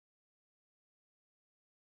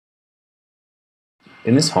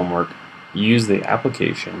In this homework, use the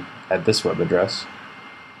application at this web address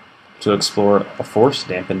to explore a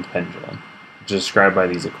force-dampened pendulum, which is described by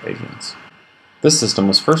these equations. This system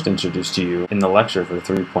was first introduced to you in the lecture for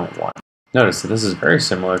 3.1. Notice that this is very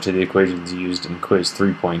similar to the equations used in quiz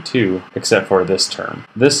 3.2, except for this term.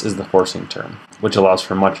 This is the forcing term, which allows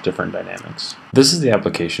for much different dynamics. This is the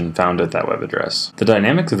application found at that web address. The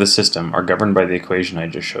dynamics of the system are governed by the equation I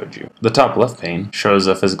just showed you. The top left pane shows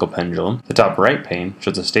a physical pendulum, the top right pane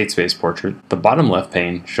shows a state space portrait, the bottom left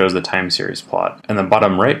pane shows the time series plot, and the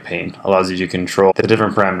bottom right pane allows you to control the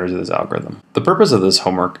different parameters of this algorithm. The purpose of this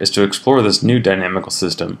homework is to explore this new dynamical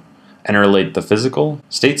system and relate the physical,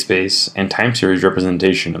 state space, and time series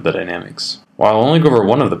representation of the dynamics. While I'll only go over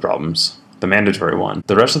one of the problems, the mandatory one,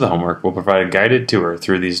 the rest of the homework will provide a guided tour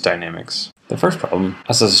through these dynamics. The first problem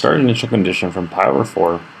asks us to start an initial condition from pi over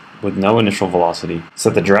 4 with no initial velocity,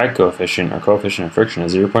 set the drag coefficient or coefficient of friction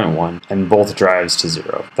as 0.1, and both drives to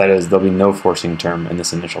 0. That is, there'll be no forcing term in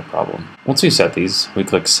this initial problem. Once we set these, we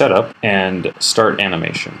click Setup and Start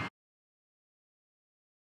Animation.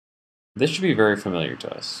 This should be very familiar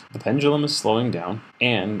to us. The pendulum is slowing down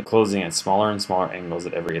and closing at smaller and smaller angles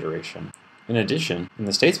at every iteration. In addition, in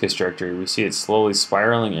the state space trajectory, we see it slowly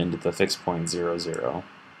spiraling into the fixed point 0, 0.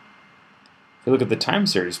 If we look at the time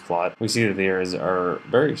series plot, we see that the arrows are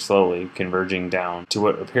very slowly converging down to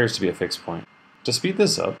what appears to be a fixed point. To speed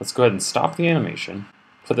this up, let's go ahead and stop the animation,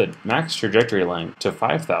 put the max trajectory length to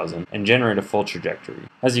 5,000, and generate a full trajectory.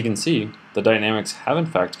 As you can see, the dynamics have in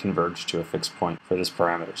fact converged to a fixed point for this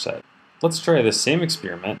parameter set. Let's try the same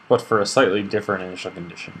experiment, but for a slightly different initial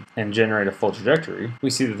condition, and generate a full trajectory.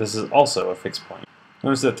 We see that this is also a fixed point.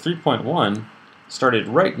 Notice that 3.1 started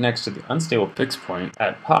right next to the unstable fixed point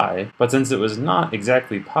at pi, but since it was not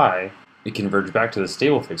exactly pi, it converged back to the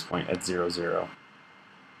stable fixed point at 0, 0.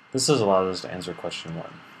 This has allowed us to answer question 1.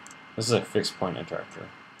 This is a fixed point attractor.